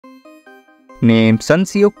Name Sun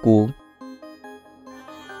Seok-gu,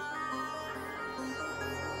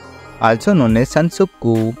 also known as Sun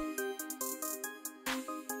Seok-gu.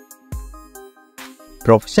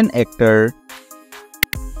 Profession actor.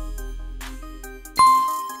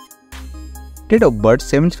 Date of birth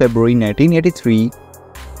 7th February 1983.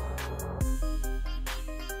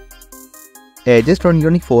 Age is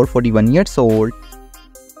 2024, 41 years old.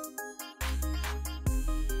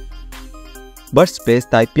 Birthplace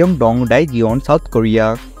Taepyeong-dong, Daejeon, South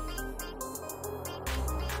Korea.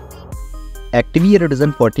 Active year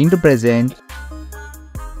 2014 to present.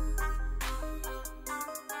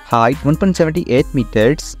 Height 1.78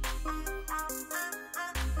 meters.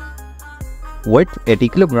 Weight 80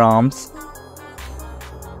 kilograms.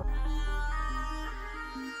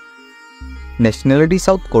 Nationality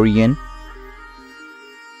South Korean.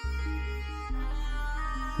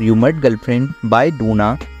 Rumored girlfriend by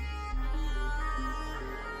Duna.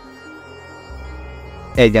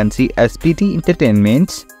 Agency SPT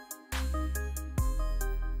Entertainment.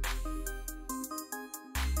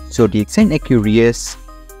 Zodiac sign Aquarius.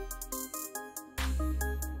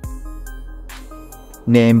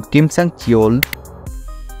 Name Kim Sang-cheol.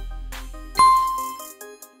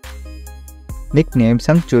 Nickname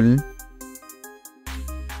Sang-chul.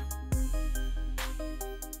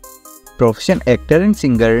 Profession actor and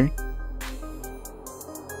singer.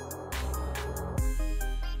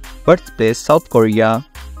 Birthplace South Korea.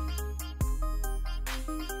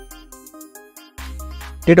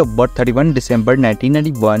 Date of birth 31 December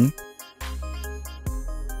 1991.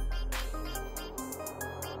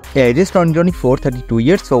 Age is 2024, 32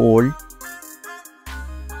 years old.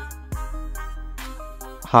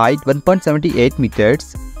 Height 1.78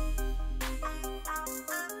 meters.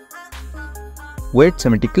 Weight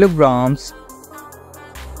 70 kilograms.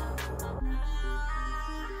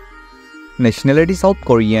 Nationality South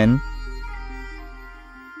Korean.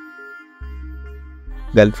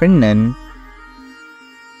 Girlfriend none.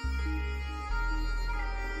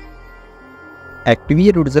 Active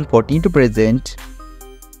year 2014 to present.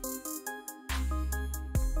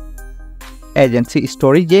 Agency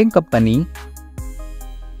Story Jung Company.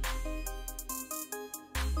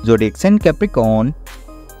 Zodiac sign Capricorn.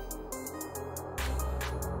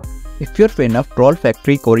 If you're a fan of Troll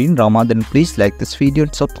Factory Korean drama, then please like this video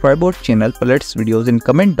and subscribe our channel for latest videos and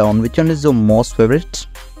comment down which one is your most favorite.